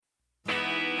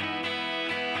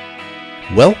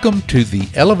Welcome to the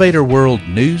Elevator World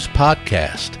News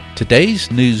Podcast.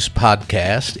 Today's news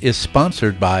podcast is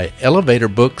sponsored by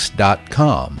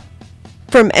ElevatorBooks.com.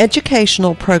 From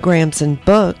educational programs and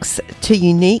books to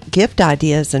unique gift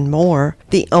ideas and more,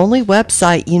 the only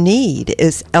website you need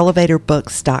is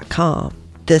ElevatorBooks.com.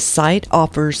 This site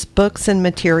offers books and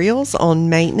materials on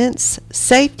maintenance,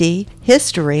 safety,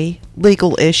 history,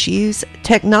 legal issues,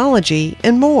 technology,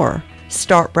 and more.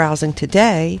 Start browsing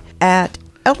today at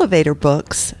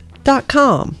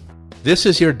ElevatorBooks.com. This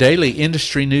is your daily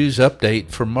industry news update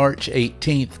for March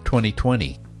 18th,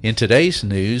 2020. In today's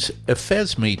news,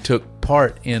 EFESME took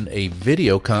part in a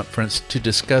video conference to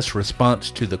discuss response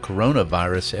to the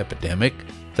coronavirus epidemic.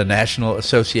 The National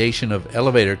Association of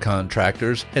Elevator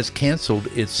Contractors has canceled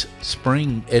its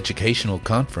spring educational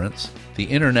conference. The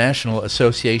International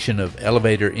Association of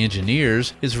Elevator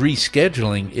Engineers is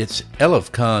rescheduling its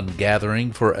ELEVCON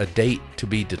gathering for a date to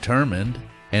be determined.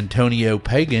 Antonio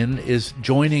Pagan is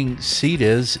joining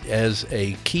CEDAS as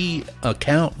a key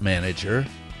account manager.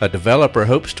 A developer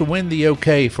hopes to win the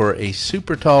okay for a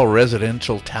super tall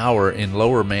residential tower in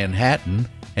Lower Manhattan,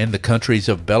 and the countries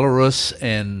of Belarus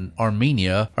and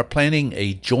Armenia are planning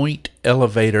a joint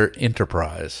elevator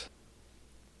enterprise.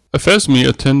 EFESME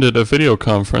attended a video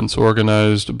conference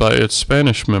organized by its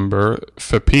Spanish member,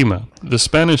 FEPIMA, the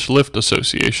Spanish Lift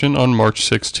Association, on March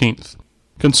 16th.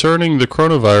 Concerning the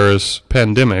coronavirus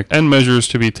pandemic and measures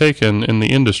to be taken in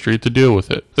the industry to deal with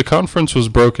it. The conference was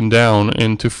broken down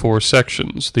into 4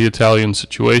 sections: the Italian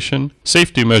situation,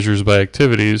 safety measures by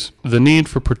activities, the need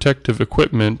for protective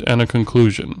equipment, and a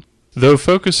conclusion. Though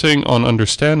focusing on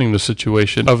understanding the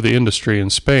situation of the industry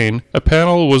in Spain, a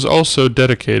panel was also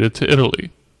dedicated to Italy.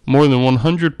 More than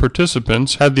 100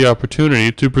 participants had the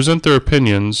opportunity to present their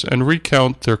opinions and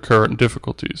recount their current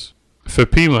difficulties.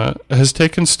 FEPIMA has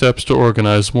taken steps to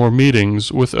organize more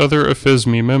meetings with other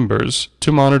EFESME members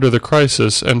to monitor the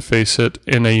crisis and face it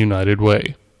in a united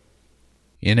way.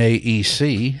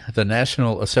 NAEC, the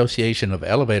National Association of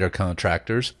Elevator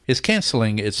Contractors, is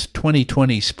canceling its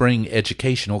 2020 Spring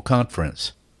Educational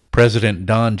Conference. President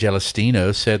Don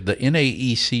Gelastino said the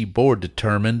NAEC board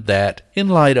determined that, in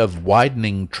light of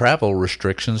widening travel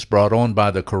restrictions brought on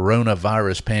by the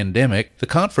coronavirus pandemic, the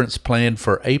conference planned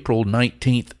for April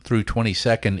 19th through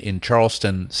 22nd in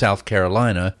Charleston, South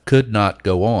Carolina, could not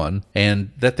go on,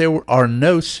 and that there are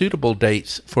no suitable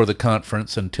dates for the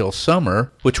conference until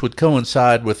summer, which would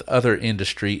coincide with other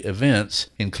industry events,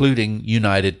 including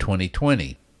United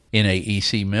 2020.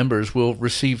 NAEC members will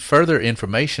receive further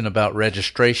information about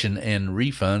registration and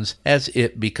refunds as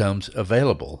it becomes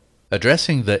available.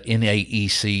 Addressing the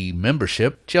NAEC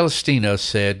membership, Gelastino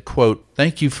said, quote,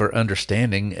 "Thank you for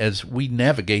understanding as we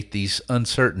navigate these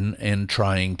uncertain and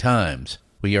trying times.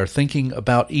 We are thinking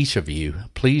about each of you.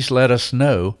 Please let us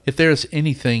know if there is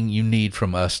anything you need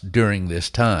from us during this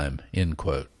time," end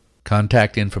quote.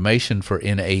 Contact information for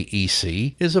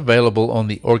NAEC is available on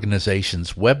the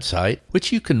organization's website,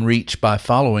 which you can reach by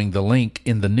following the link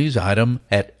in the news item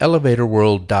at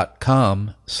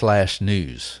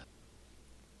elevatorworld.com/news.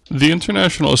 The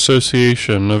International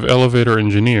Association of Elevator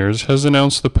Engineers has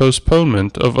announced the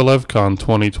postponement of ELEVCON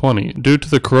 2020 due to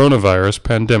the coronavirus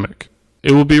pandemic.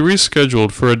 It will be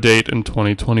rescheduled for a date in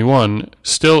 2021,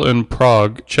 still in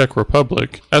Prague, Czech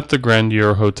Republic, at the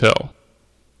Grandier Hotel.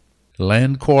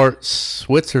 Landquart,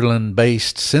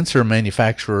 Switzerland-based sensor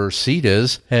manufacturer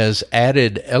CEDAS has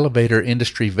added elevator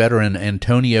industry veteran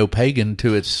Antonio Pagan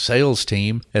to its sales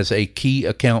team as a key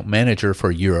account manager for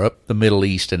Europe, the Middle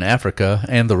East and Africa,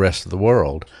 and the rest of the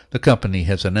world, the company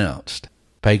has announced.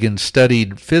 Pagan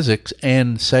studied physics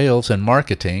and sales and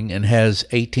marketing and has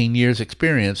 18 years'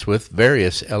 experience with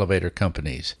various elevator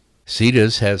companies.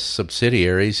 CEDAS has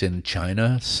subsidiaries in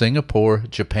China, Singapore,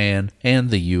 Japan,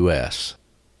 and the U.S.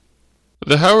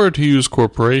 The Howard Hughes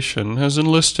Corporation has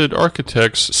enlisted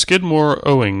architects Skidmore,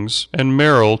 Owings, and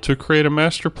Merrill to create a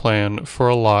master plan for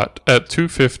a lot at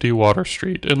 250 Water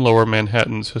Street in Lower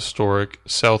Manhattan's historic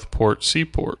Southport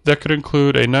Seaport that could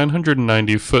include a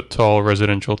 990-foot-tall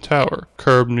residential tower,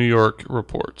 Curb New York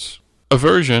reports. A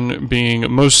version being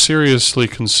most seriously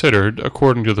considered,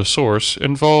 according to the source,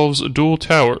 involves dual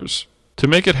towers. To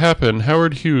make it happen,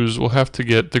 Howard Hughes will have to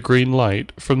get the green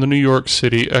light from the New York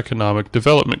City Economic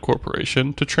Development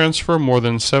Corporation to transfer more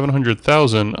than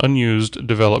 700,000 unused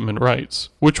development rights,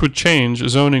 which would change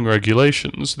zoning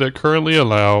regulations that currently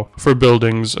allow for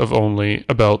buildings of only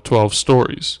about 12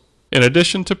 stories. In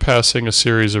addition to passing a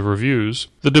series of reviews,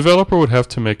 the developer would have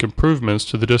to make improvements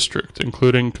to the district,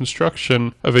 including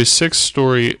construction of a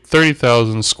 6-story,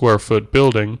 30,000 square foot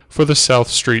building for the South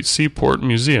Street Seaport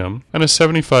Museum and a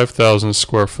 75,000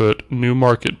 square foot new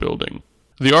market building.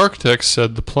 The architects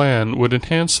said the plan would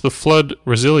enhance the flood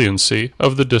resiliency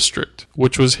of the district,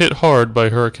 which was hit hard by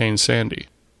Hurricane Sandy.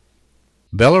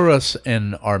 Belarus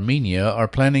and Armenia are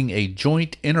planning a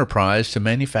joint enterprise to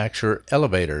manufacture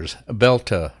elevators,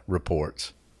 Belta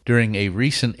reports. During a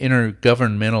recent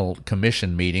Intergovernmental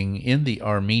Commission meeting in the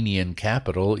Armenian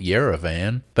capital,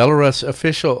 Yerevan, Belarus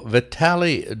official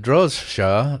Vitaly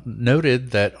Drozhsha noted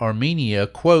that Armenia,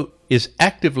 quote, is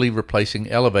actively replacing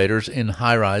elevators in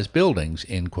high-rise buildings,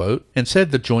 end quote, and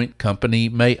said the joint company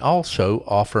may also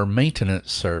offer maintenance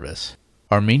service.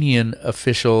 Armenian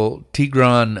official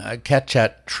Tigran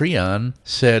Khachatryan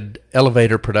said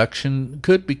elevator production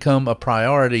could become a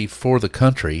priority for the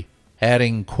country,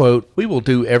 adding, quote, we will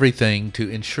do everything to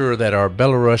ensure that our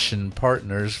Belarusian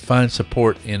partners find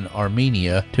support in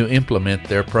Armenia to implement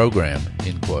their program,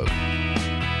 end quote.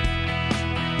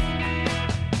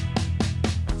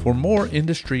 For more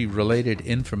industry-related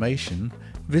information,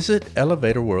 visit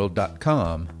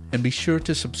elevatorworld.com and be sure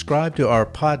to subscribe to our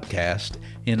podcast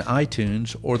in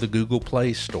iTunes or the Google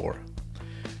Play Store.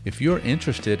 If you're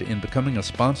interested in becoming a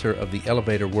sponsor of the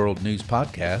Elevator World News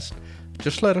Podcast,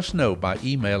 just let us know by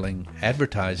emailing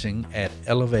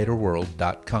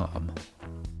advertising@elevatorworld.com.